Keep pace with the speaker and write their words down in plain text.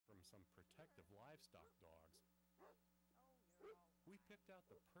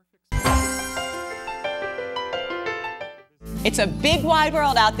It's a big wide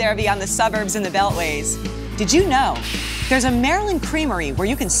world out there beyond the suburbs and the beltways. Did you know there's a Maryland creamery where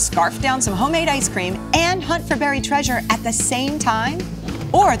you can scarf down some homemade ice cream and hunt for buried treasure at the same time?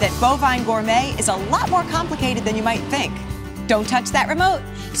 Or that bovine gourmet is a lot more complicated than you might think? Don't touch that remote.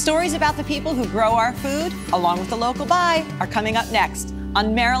 Stories about the people who grow our food, along with the local buy, are coming up next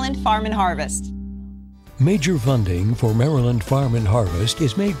on Maryland Farm and Harvest. Major funding for Maryland Farm and Harvest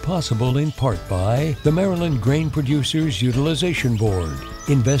is made possible in part by the Maryland Grain Producers Utilization Board,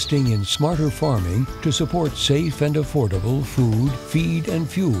 investing in smarter farming to support safe and affordable food, feed, and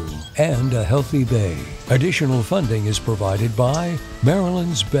fuel, and a healthy bay. Additional funding is provided by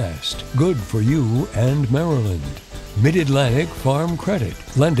Maryland's Best, good for you and Maryland. Mid-Atlantic Farm Credit,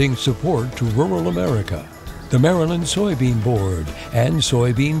 lending support to rural America. The Maryland Soybean Board and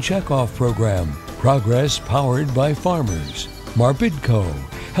Soybean Checkoff Program. Progress powered by farmers. Marbidco,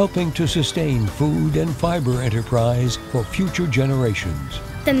 helping to sustain food and fiber enterprise for future generations.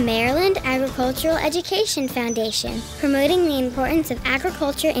 The Maryland Agricultural Education Foundation, promoting the importance of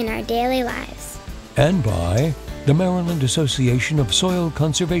agriculture in our daily lives. And by the Maryland Association of Soil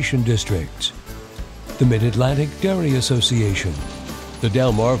Conservation Districts. The Mid-Atlantic Dairy Association. The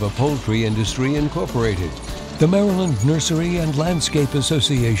Delmarva Poultry Industry Incorporated. The Maryland Nursery and Landscape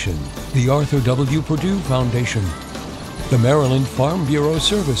Association, the Arthur W. Purdue Foundation, the Maryland Farm Bureau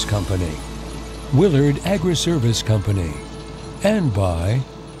Service Company, Willard Agri-Service Company, and by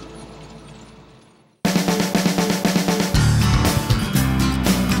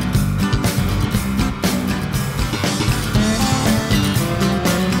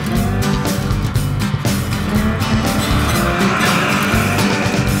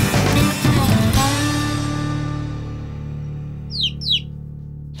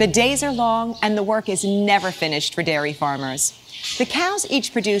The days are long and the work is never finished for dairy farmers. The cows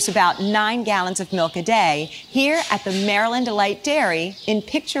each produce about 9 gallons of milk a day here at the Maryland Delight Dairy in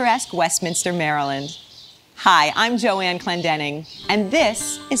picturesque Westminster, Maryland. Hi, I'm Joanne Clendenning, and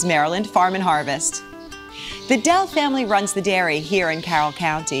this is Maryland Farm and Harvest. The Dell family runs the dairy here in Carroll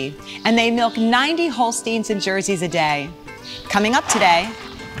County, and they milk 90 Holsteins and Jerseys a day. Coming up today,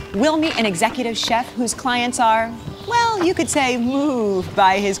 we'll meet an executive chef whose clients are, well, you could say moved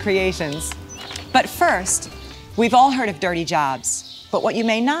by his creations. But first, we've all heard of dirty jobs. But what you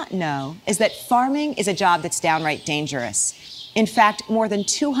may not know is that farming is a job that's downright dangerous. In fact, more than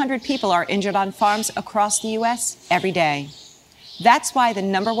 200 people are injured on farms across the U.S. every day. That's why the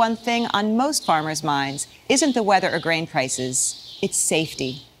 #1 thing on most farmers' minds isn't the weather or grain prices, it's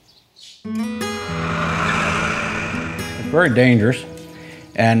safety. It's very dangerous,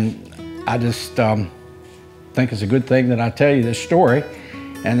 and I just think it's a good thing that I tell you this story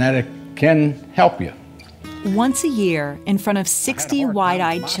and that it can help you. Once a year, in front of 60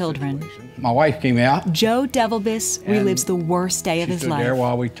 wide-eyed children, my wife came out. Joe Devilbus relives the worst day of his life. She stood there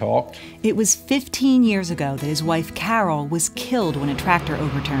while we talked. It was 15 years ago that his wife Carol was killed when a tractor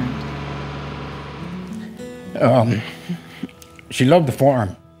overturned. She loved the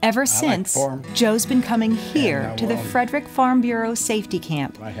farm. Ever since, Joe's been coming here to the Frederick Farm Bureau Safety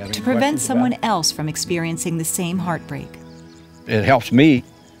Camp to prevent someone else from experiencing the same heartbreak. It helps me.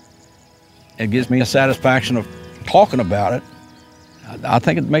 It gives me a satisfaction of talking about it. I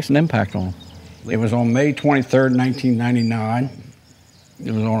think it makes an impact on them. It was on May 23rd, 1999.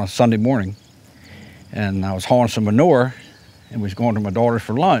 It was on a Sunday morning. And I was hauling some manure and was going to my daughter's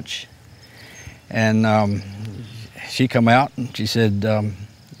for lunch. And she come out and she said,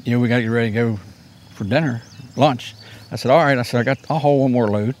 you know, we got to get ready to go for dinner, lunch. I said, all right. I said, I'll haul one more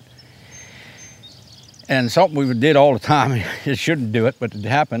load. And something we did all the time, it shouldn't do it, but it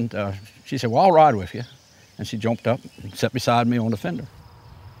happened. She said, well, I'll ride with you. And she jumped up and sat beside me on the fender.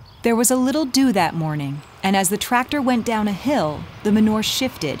 There was a little dew that morning, and as the tractor went down a hill, the manure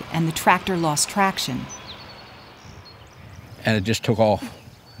shifted and the tractor lost traction. And it just took off.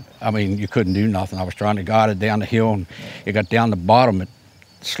 I mean, you couldn't do nothing. I was trying to guide it down the hill, and it got down the bottom. It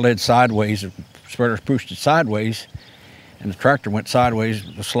slid sideways, the spreader pushed it sideways, and the tractor went sideways,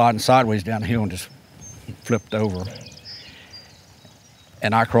 was sliding sideways down the hill and just flipped over.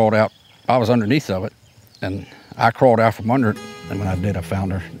 And I crawled out. I was underneath of it, and I crawled out from under it, and when I did, I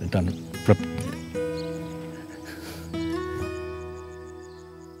found her. It done flipped.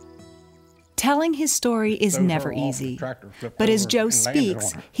 Telling his story is never easy, but as Joe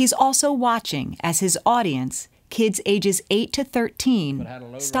speaks, he's also watching as his audience, kids ages 8 to 13,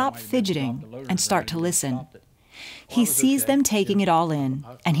 stop fidgeting and start to listen. He sees them taking it all in,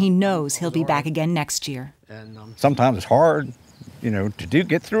 and he knows he'll be back again next year. Sometimes it's hard, you know, to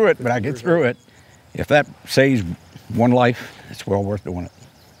get through it, but I get through it. If that saves one life, it's well worth doing it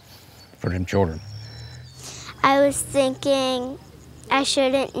for them children. I was thinking I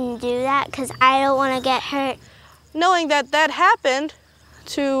shouldn't do that because I don't want to get hurt. Knowing that that happened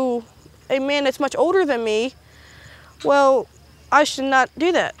to a man that's much older than me, well, I should not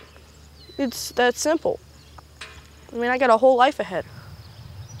do that. It's that simple. I mean, I got a whole life ahead.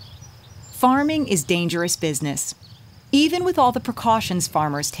 Farming is dangerous business. Even with all the precautions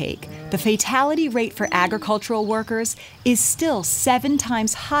farmers take, the fatality rate for agricultural workers is still 7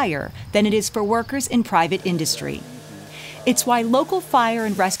 times higher than it is for workers in private industry. It's why local fire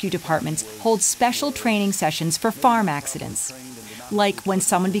and rescue departments hold special training sessions for farm accidents. Like when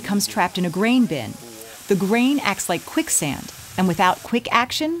someone becomes trapped in a grain bin. The grain acts like quicksand, and without quick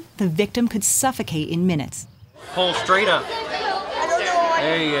action, the victim could suffocate in minutes. Pull straight up.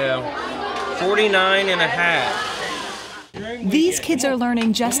 There you go. 49 and a half. These kids are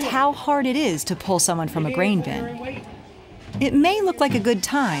learning just how hard it is to pull someone from a grain bin. It may look like a good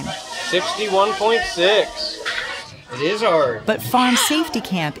time. 61.6. It is hard. But Farm Safety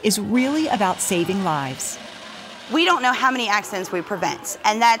Camp is really about saving lives. We don't know how many accidents we prevent,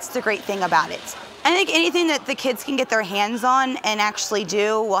 and that's the great thing about it. I think anything that the kids can get their hands on and actually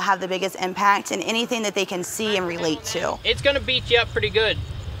do will have the biggest impact, and anything that they can see and relate to. It's going to beat you up pretty good.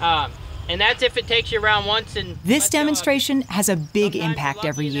 And that's if it takes you around once. And this demonstration has a big impact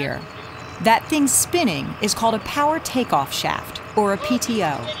every year. That thing spinning is called a power takeoff shaft, or a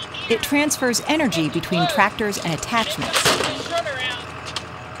PTO. It transfers energy between tractors and attachments.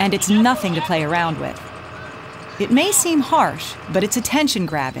 And it's nothing to play around with. It may seem harsh, but it's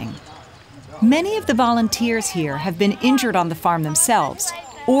attention-grabbing. Many of the volunteers here have been injured on the farm themselves,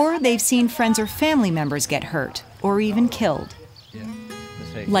 or they've seen friends or family members get hurt, or even killed.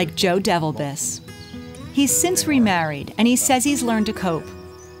 Like Joe Devilbiss. He's since remarried, and he says he's learned to cope.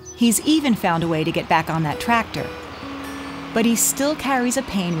 He's even found a way to get back on that tractor. But he still carries a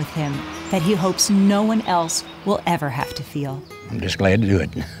pain with him that he hopes no one else will ever have to feel. I'm just glad to do it.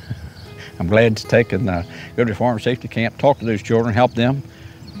 I'm glad to take and go to Farm Safety Camp, talk to those children, help them.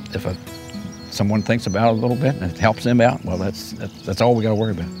 If someone thinks about it a little bit and it helps them out, well, that's all we got to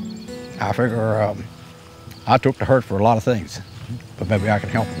worry about. I figure I took the hurt for a lot of things, but maybe I can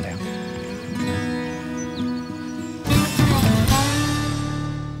help them now.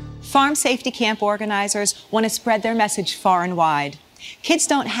 Farm Safety Camp organizers want to spread their message far and wide. Kids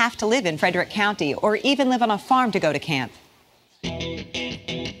don't have to live in Frederick County or even live on a farm to go to camp.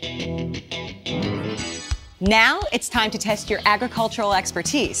 Now it's time to test your agricultural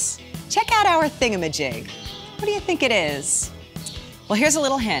expertise. Check out our thingamajig. What do you think it is? Well, here's a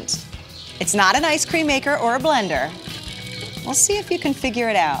little hint. It's not an ice cream maker or a blender. We'll see if you can figure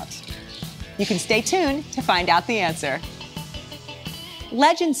it out. You can stay tuned to find out the answer.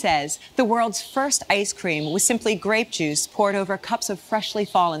 Legend says the world's first ice cream was simply grape juice poured over cups of freshly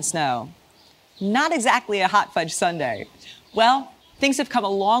fallen snow. Not exactly a hot fudge sundae. Well, things have come a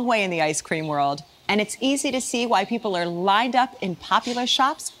long way in the ice cream world, and it's easy to see why people are lined up in popular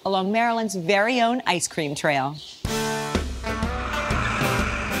shops along Maryland's very own ice cream trail.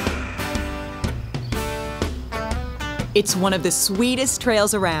 It's one of the sweetest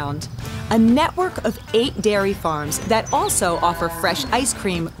trails around. A network of 8 dairy farms that also offer fresh ice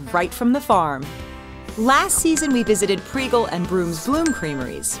cream right from the farm. Last season, we visited Priegel and Broom's Bloom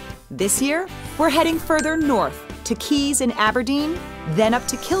Creameries. This year, we're heading further north to Keys in Aberdeen, then up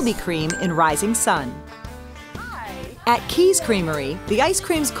to Kilby Cream in Rising Sun. At Keys Creamery, the ice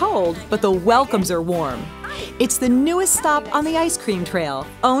cream's cold, but the welcomes are warm. It's the newest stop on the ice cream trail,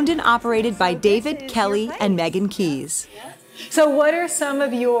 owned and operated by David, Kelly, and Megan Keys. So what are some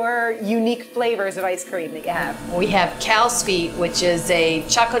of your unique flavors of ice cream that you have? We have Cow's Feet, which is a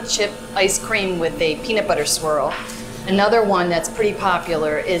chocolate chip ice cream with a peanut butter swirl. Another one that's pretty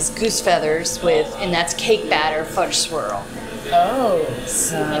popular is Goose Feathers and that's cake batter fudge swirl. Oh,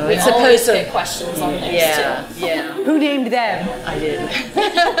 so we always get questions on those too. Yeah. Who named them? I did.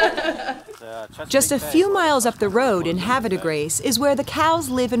 Just a few miles up the road in Havre de Grace is where the cows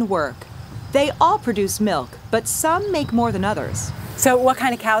live and work. They all produce milk, but some make more than others. So what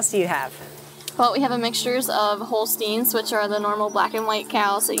kind of cows do you have? Well, we have a mixtures of Holsteins, which are the normal black and white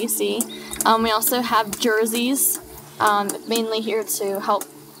cows that you see. We also have Jerseys, mainly here to help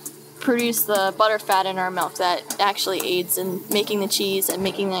produce the butter fat in our milk that actually aids in making the cheese and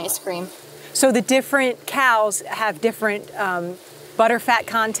making the ice cream. So the different cows have different butter fat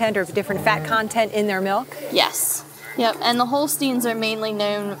content or different fat content in their milk? Yes. Yep, and the Holsteins are mainly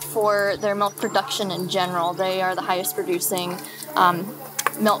known for their milk production in general. They are the highest producing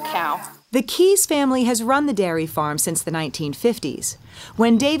milk cow. The Keyes family has run the dairy farm since the 1950s.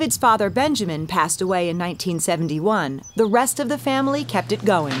 When David's father, Benjamin, passed away in 1971, the rest of the family kept it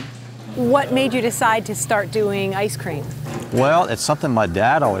going. What made you decide to start doing ice cream? Well, it's something my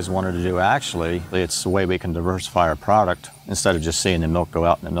dad always wanted to do, actually. It's the way we can diversify our product instead of just seeing the milk go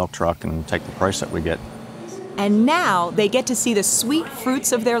out in the milk truck and take the price that we get. And now they get to see the sweet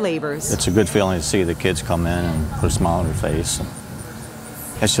fruits of their labors. It's a good feeling to see the kids come in and put a smile on their face.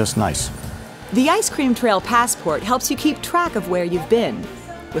 It's just nice. The Ice Cream Trail Passport helps you keep track of where you've been.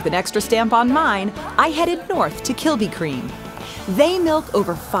 With an extra stamp on mine, I headed north to Kilby Cream. They milk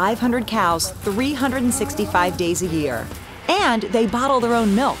over 500 cows 365 days a year. And they bottle their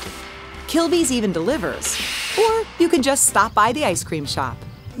own milk. Kilby's even delivers. Or you can just stop by the ice cream shop.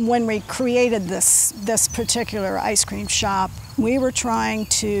 When we created this particular ice cream shop, we were trying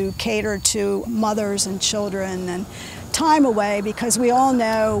to cater to mothers and children and time away, because we all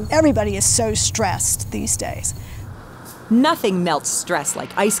know everybody is so stressed these days. Nothing melts stress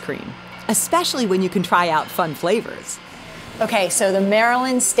like ice cream, especially when you can try out fun flavors. Okay, so the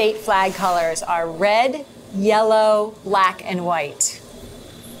Maryland state flag colors are red, yellow, black, and white.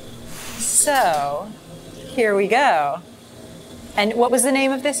 So, here we go. And what was the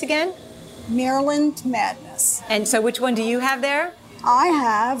name of this again? Maryland Madness. And so which one do you have there? I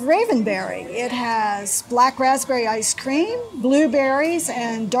have Ravenberry. It has black raspberry ice cream, blueberries,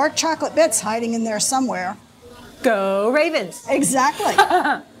 and dark chocolate bits hiding in there somewhere. Go Ravens! Exactly.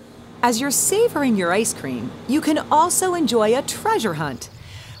 As you're savoring your ice cream, you can also enjoy a treasure hunt.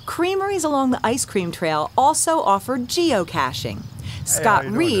 Creameries along the ice cream trail also offer geocaching. Scott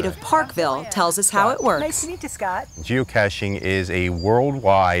Reed of Parkville tells us how it works. Nice to meet you, Scott. Geocaching is a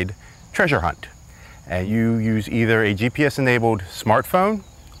worldwide treasure hunt. You use either a GPS-enabled smartphone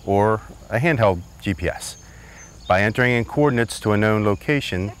or a handheld GPS. By entering in coordinates to a known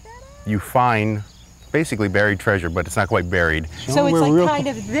location, you find basically buried treasure, but it's not quite buried. So it's like kind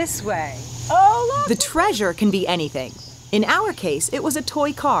of this way. Oh, look! The treasure can be anything. In our case, it was a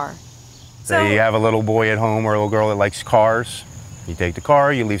toy car. Say you have a little boy at home or a little girl that likes cars. You take the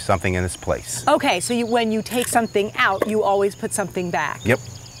car, you leave something in its place. Okay, so when you take something out, you always put something back. Yep.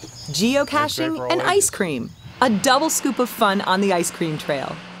 Geocaching and ice cream. A double scoop of fun on the ice cream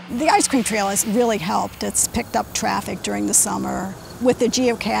trail. The ice cream trail has really helped. It's picked up traffic during the summer. With the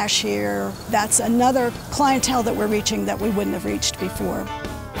geocache here, that's another clientele that we're reaching that we wouldn't have reached before.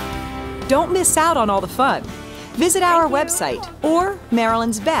 Don't miss out on all the fun. Visit our website, or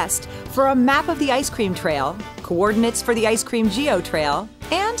Maryland's Best, for a map of the ice cream trail, coordinates for the ice cream geo trail,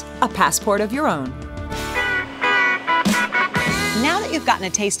 and a passport of your own. Now that you've gotten a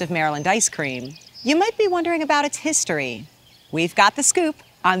taste of Maryland ice cream, you might be wondering about its history. We've got the scoop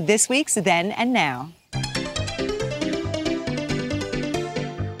on this week's Then and Now.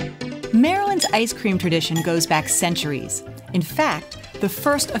 Maryland's ice cream tradition goes back centuries. In fact, the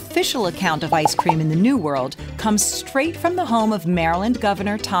first official account of ice cream in the New World comes straight from the home of Maryland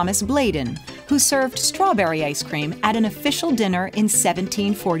Governor Thomas Bladen, who served strawberry ice cream at an official dinner in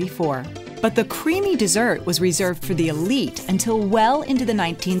 1744. But the creamy dessert was reserved for the elite until well into the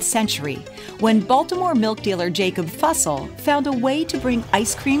 19th century, when Baltimore milk dealer Jacob Fussell found a way to bring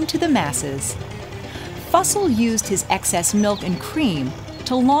ice cream to the masses. Fussell used his excess milk and cream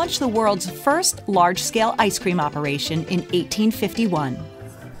to launch the world's first large-scale ice cream operation in 1851.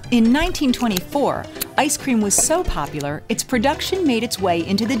 In 1924, ice cream was so popular, its production made its way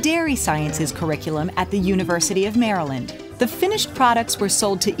into the dairy sciences curriculum at the University of Maryland. The finished products were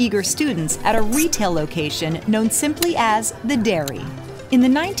sold to eager students at a retail location known simply as the Dairy. In the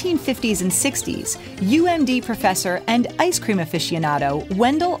 1950s and 60s, UMD professor and ice cream aficionado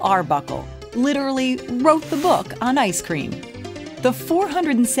Wendell Arbuckle literally wrote the book on ice cream. The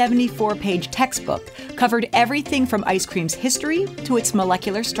 474-page textbook covered everything from ice cream's history to its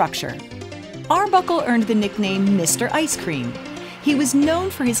molecular structure. Arbuckle earned the nickname Mr. Ice Cream. He was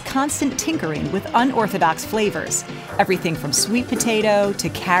known for his constant tinkering with unorthodox flavors, everything from sweet potato to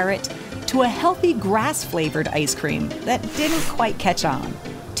carrot to a healthy grass-flavored ice cream that didn't quite catch on.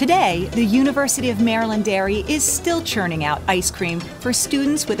 Today, the University of Maryland Dairy is still churning out ice cream for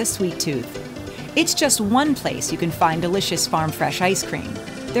students with a sweet tooth. It's just one place you can find delicious farm-fresh ice cream.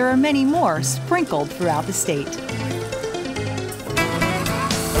 There are many more sprinkled throughout the state.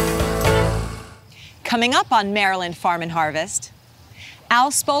 Coming up on Maryland Farm and Harvest,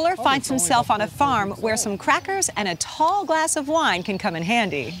 Al Spoler finds himself on a farm where some crackers and a tall glass of wine can come in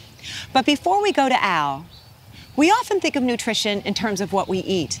handy. But before we go to Al, we often think of nutrition in terms of what we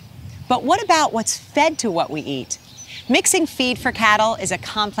eat. But what about what's fed to what we eat? Mixing feed for cattle is a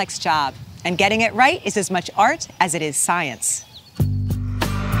complex job, and getting it right is as much art as it is science.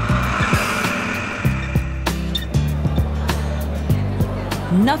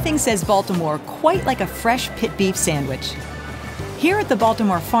 Nothing says Baltimore quite like a fresh pit beef sandwich. Here at the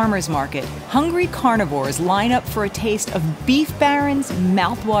Baltimore Farmers Market, hungry carnivores line up for a taste of Beef Baron's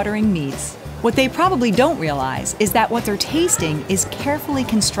mouth-watering meats. What they probably don't realize is that what they're tasting is carefully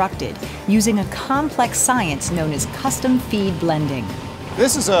constructed using a complex science known as custom feed blending.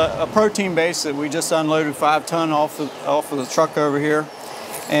 This is a protein base that we just unloaded 5 ton off of the truck over here.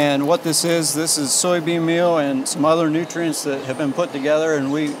 And what this is soybean meal and some other nutrients that have been put together,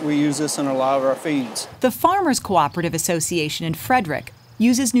 and we use this in a lot of our feeds. The Farmers Cooperative Association in Frederick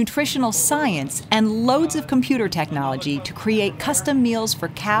uses nutritional science and loads of computer technology to create custom meals for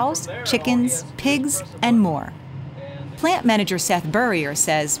cows, chickens, pigs, and more. Plant manager Seth Burrier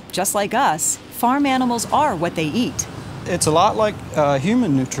says, just like us, farm animals are what they eat. It's a lot like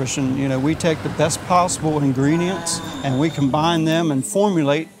human nutrition. You know, we take the best possible ingredients and we combine them and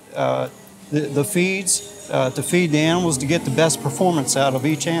formulate the feeds to feed the animals to get the best performance out of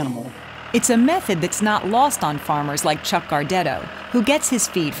each animal. It's a method that's not lost on farmers like Chuck Gardetto, who gets his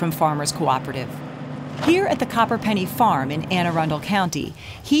feed from Farmers Cooperative. Here at the Copperpenny Farm in Anne Arundel County,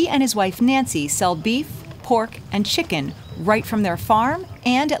 he and his wife Nancy sell beef, pork, and chicken right from their farm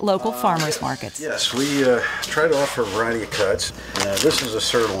and at local farmers markets. Yes, we try to offer a variety of cuts. This is a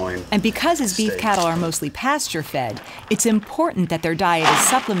sirloin. And because his beef cattle are mostly pasture-fed, it's important that their diet is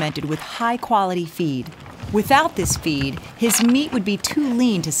supplemented with high-quality feed. Without this feed, his meat would be too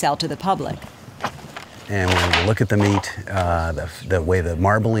lean to sell to the public. And when we look at the meat, the way the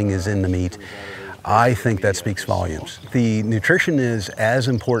marbling is in the meat, I think that speaks volumes. The nutrition is as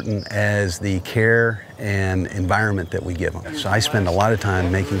important as the care and environment that we give them. So I spend a lot of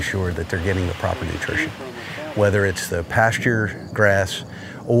time making sure that they're getting the proper nutrition, whether it's the pasture grass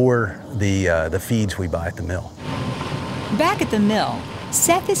or the feeds we buy at the mill. Back at the mill,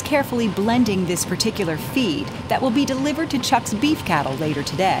 Seth is carefully blending this particular feed that will be delivered to Chuck's beef cattle later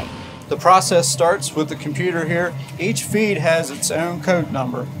today. The process starts with the computer here. Each feed has its own code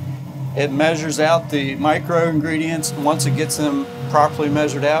number. It measures out the micro ingredients, and once it gets them properly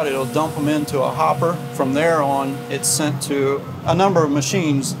measured out, it'll dump them into a hopper. From there on, it's sent to a number of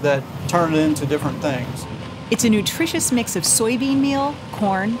machines that turn it into different things. It's a nutritious mix of soybean meal,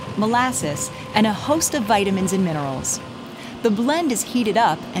 corn, molasses, and a host of vitamins and minerals. The blend is heated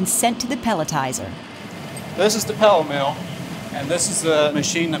up and sent to the pelletizer. This is the pellet mill, and this is the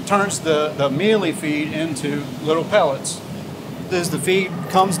machine that turns the mealy feed into little pellets. As the feed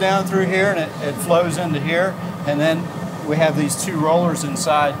comes down through here and it flows into here, and then we have these 2 rollers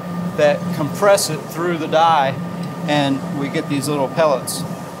inside that compress it through the die, and we get these little pellets.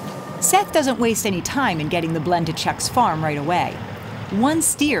 Seth doesn't waste any time in getting the blend to Chuck's farm right away. One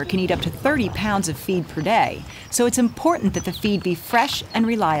steer can eat up to 30 pounds of feed per day, so it's important that the feed be fresh and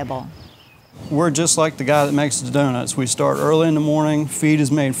reliable. We're just like the guy that makes the donuts. We start early in the morning, feed is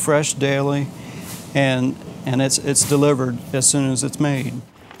made fresh daily, and it's delivered as soon as it's made.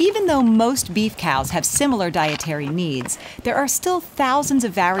 Even though most beef cows have similar dietary needs, there are still thousands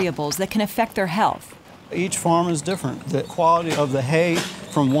of variables that can affect their health. Each farm is different. The quality of the hay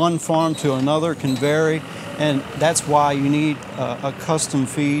from one farm to another can vary, and that's why you need a custom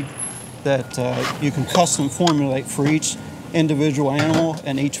feed that you can custom formulate for each individual animal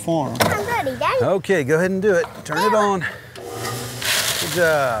and each farm. I'm ready, Daddy. Okay, go ahead and do it. Turn it on. Good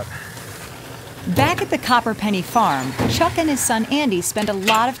job. Back at the Copperpenny Farm, Chuck and his son Andy spend a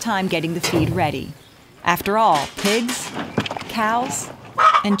lot of time getting the feed ready. After all, pigs, cows,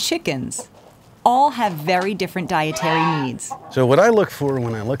 and chickens all have very different dietary needs. So what I look for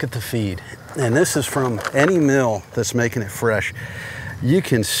when I look at the feed, and this is from any mill that's making it fresh, you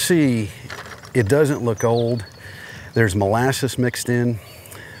can see it doesn't look old. There's molasses mixed in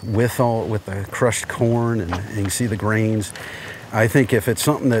with the crushed corn, and you can see the grains. I think if it's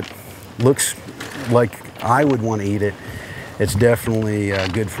something that looks like I would want to eat it, it's definitely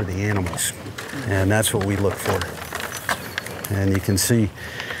good for the animals. And that's what we look for. And you can see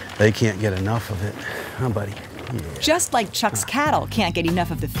they can't get enough of it. Huh, buddy? Yeah. Just like Chuck's cattle can't get enough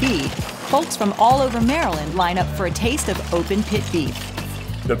of the feed, folks from all over Maryland line up for a taste of open pit beef.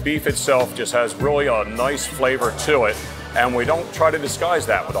 The beef itself just has really a nice flavor to it, and we don't try to disguise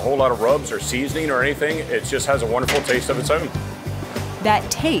that with a whole lot of rubs or seasoning or anything. It just has a wonderful taste of its own. That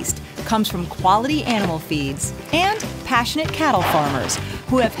taste comes from quality animal feeds and passionate cattle farmers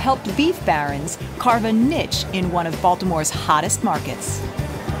who have helped beef barons carve a niche in one of Baltimore's hottest markets.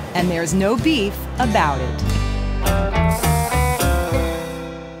 And there's no beef about it.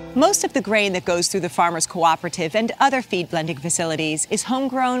 Most of the grain that goes through the Farmers Cooperative and other feed blending facilities is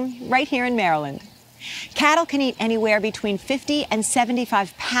homegrown right here in Maryland. Cattle can eat anywhere between 50 and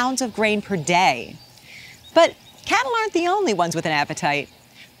 75 pounds of grain per day. But cattle aren't the only ones with an appetite.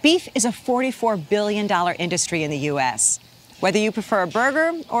 Beef is a $44 billion industry in the U.S. Whether you prefer a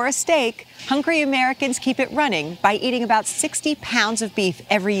burger or a steak, hungry Americans keep it running by eating about 60 pounds of beef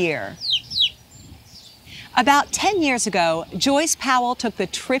every year. About 10 years ago, Joyce Powell took the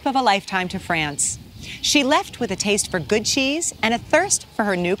trip of a lifetime to France. She left with a taste for good cheese and a thirst for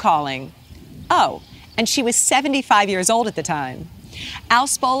her new calling. Oh, and she was 75 years old at the time. Al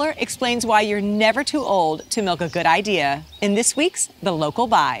Spoler explains why you're never too old to milk a good idea in this week's The Local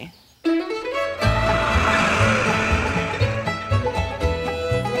Buy.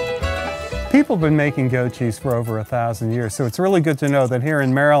 People have been making goat cheese for over 1,000 years, so it's really good to know that here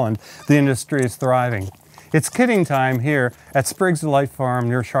in Maryland, the industry is thriving. It's kidding time here at Spriggs Delight Farm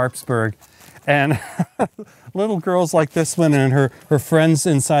near Sharpsburg, and little girls like this one and her friends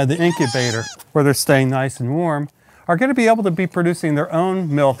inside the incubator, where they're staying nice and warm, are going to be able to be producing their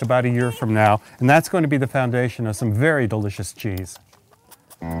own milk about a year from now, and that's going to be the foundation of some very delicious cheese.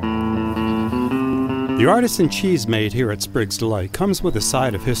 The artisan cheese made here at Spriggs Delight comes with a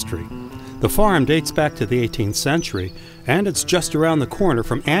side of history. The farm dates back to the 18th century, and it's just around the corner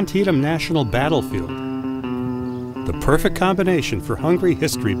from Antietam National Battlefield. The perfect combination for hungry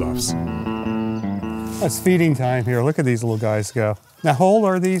history buffs. It's feeding time here. Look at these little guys go. Now, how old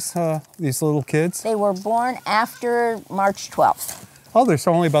are these little kids? They were born after March 12th. Oh, they're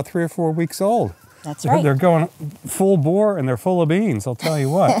only about 3 or 4 weeks old. That's right. They're going full bore and they're full of beans, I'll tell you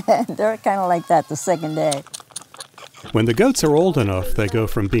what. They're kind of like that the second day. When the goats are old enough, they go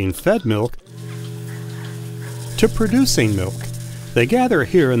from being fed milk to producing milk. They gather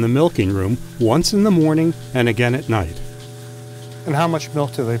here in the milking room once in the morning and again at night. And how much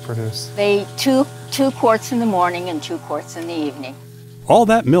milk do they produce? They two quarts in the morning and 2 quarts in the evening. All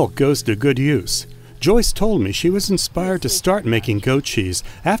that milk goes to good use. Joyce told me she was inspired to start making goat cheese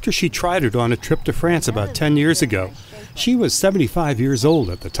after she tried it on a trip to France about 10 years ago. She was 75 years old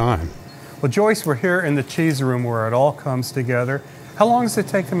at the time. Well, Joyce, we're here in the cheese room where it all comes together. How long does it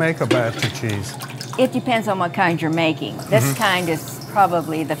take to make a batch of cheese? It depends on what kind you're making. This kind is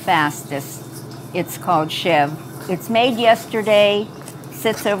probably the fastest. It's called Chev. It's made yesterday,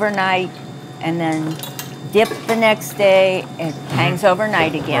 sits overnight, and then dipped the next day. It hangs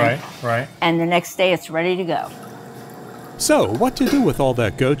overnight again. Right. And the next day it's ready to go. So, what to do with all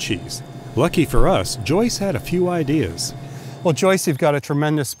that goat cheese? Lucky for us, Joyce had a few ideas. Well, Joyce, you've got a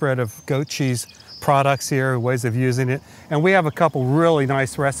tremendous spread of goat cheese products here, ways of using it, and we have a couple really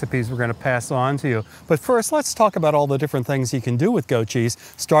nice recipes we're going to pass on to you. But first, let's talk about all the different things you can do with goat cheese,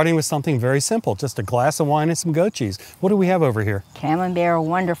 starting with something very simple, just a glass of wine and some goat cheese. What do we have over here? Camembert,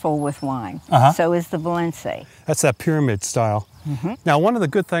 wonderful with wine. So is the Valencia. That's that pyramid style. Now, one of the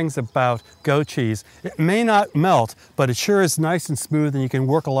good things about goat cheese, it may not melt, but it sure is nice and smooth, and you can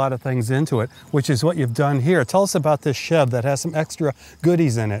work a lot of things into it, which is what you've done here. Tell us about this Chev that has some extra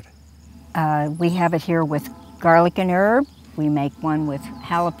goodies in it. We have it here with garlic and herb. We make one with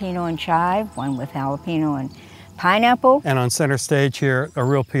jalapeno and chive, one with jalapeno and pineapple. And on center stage here, a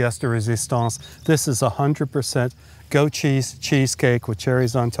real pièce de résistance. This is 100% goat cheese cheesecake with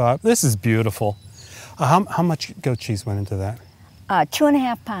cherries on top. This is beautiful. How much goat cheese went into that?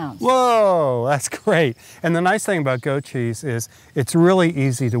 2.5 pounds. Whoa, that's great. And the nice thing about goat cheese is it's really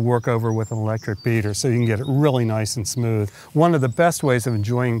easy to work over with an electric beater, so you can get it really nice and smooth. One of the best ways of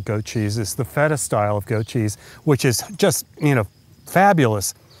enjoying goat cheese is the feta style of goat cheese, which is just,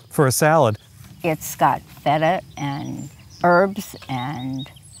 fabulous for a salad. It's got feta and herbs and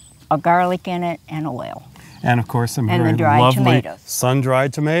a garlic in it and oil. And of course some and very dried lovely tomatoes.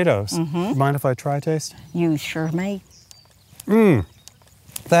 sun-dried tomatoes. Mind if I try taste? You sure may.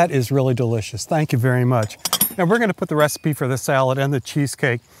 That is really delicious. Thank you very much. And we're going to put the recipe for the salad and the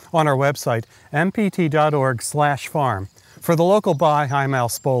cheesecake on our website, mpt.org/farm. For the Local Buy, I'm Al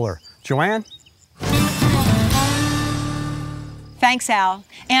Spoler. Joanne? Thanks, Al.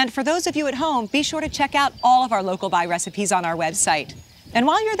 And for those of you at home, be sure to check out all of our Local Buy recipes on our website. And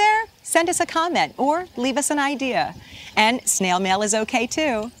while you're there, send us a comment or leave us an idea. And snail mail is okay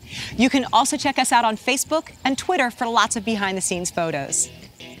too. You can also check us out on Facebook and Twitter for lots of behind-the-scenes photos.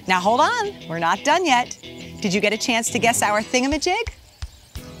 Now hold on, we're not done yet. Did you get a chance to guess our thingamajig?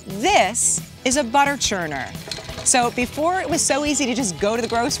 This is a butter churner. So before it was so easy to just go to the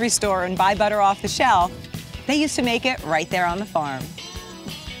grocery store and buy butter off the shelf, they used to make it right there on the farm.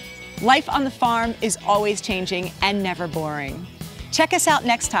 Life on the farm is always changing and never boring. Check us out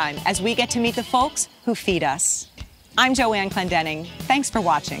next time as we get to meet the folks who feed us. I'm Joanne Clendenning. Thanks for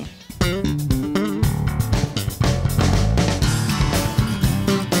watching.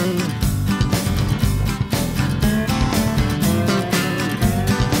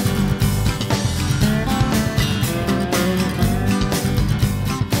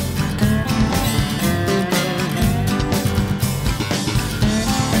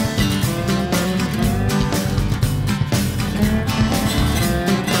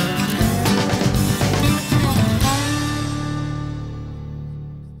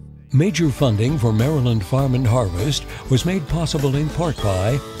 Major funding for Maryland Farm and Harvest was made possible in part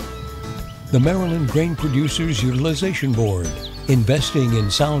by the Maryland Grain Producers Utilization Board, investing in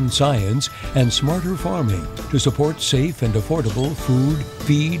sound science and smarter farming to support safe and affordable food,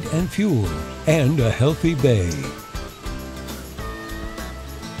 feed, and fuel, and a healthy bay.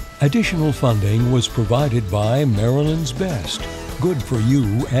 Additional funding was provided by Maryland's Best, good for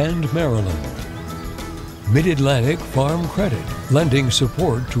you and Maryland. Mid-Atlantic Farm Credit, lending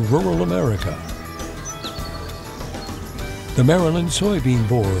support to rural America. The Maryland Soybean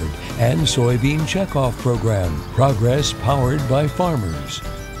Board and Soybean Checkoff Program, progress powered by farmers.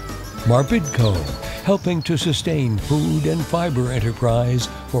 Marbidco, helping to sustain food and fiber enterprise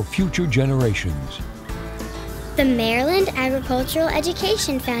for future generations. The Maryland Agricultural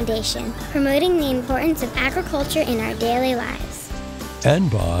Education Foundation, promoting the importance of agriculture in our daily lives.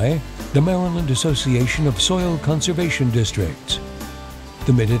 And by the Maryland Association of Soil Conservation Districts,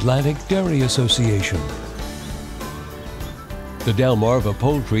 the Mid-Atlantic Dairy Association, the Delmarva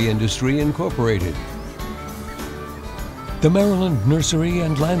Poultry Industry Incorporated, the Maryland Nursery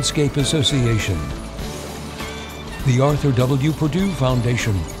and Landscape Association, the Arthur W. Purdue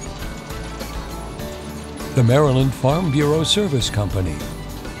Foundation, the Maryland Farm Bureau Service Company,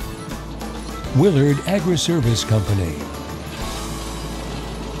 Willard Agri-Service Company,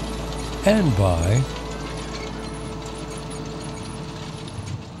 and by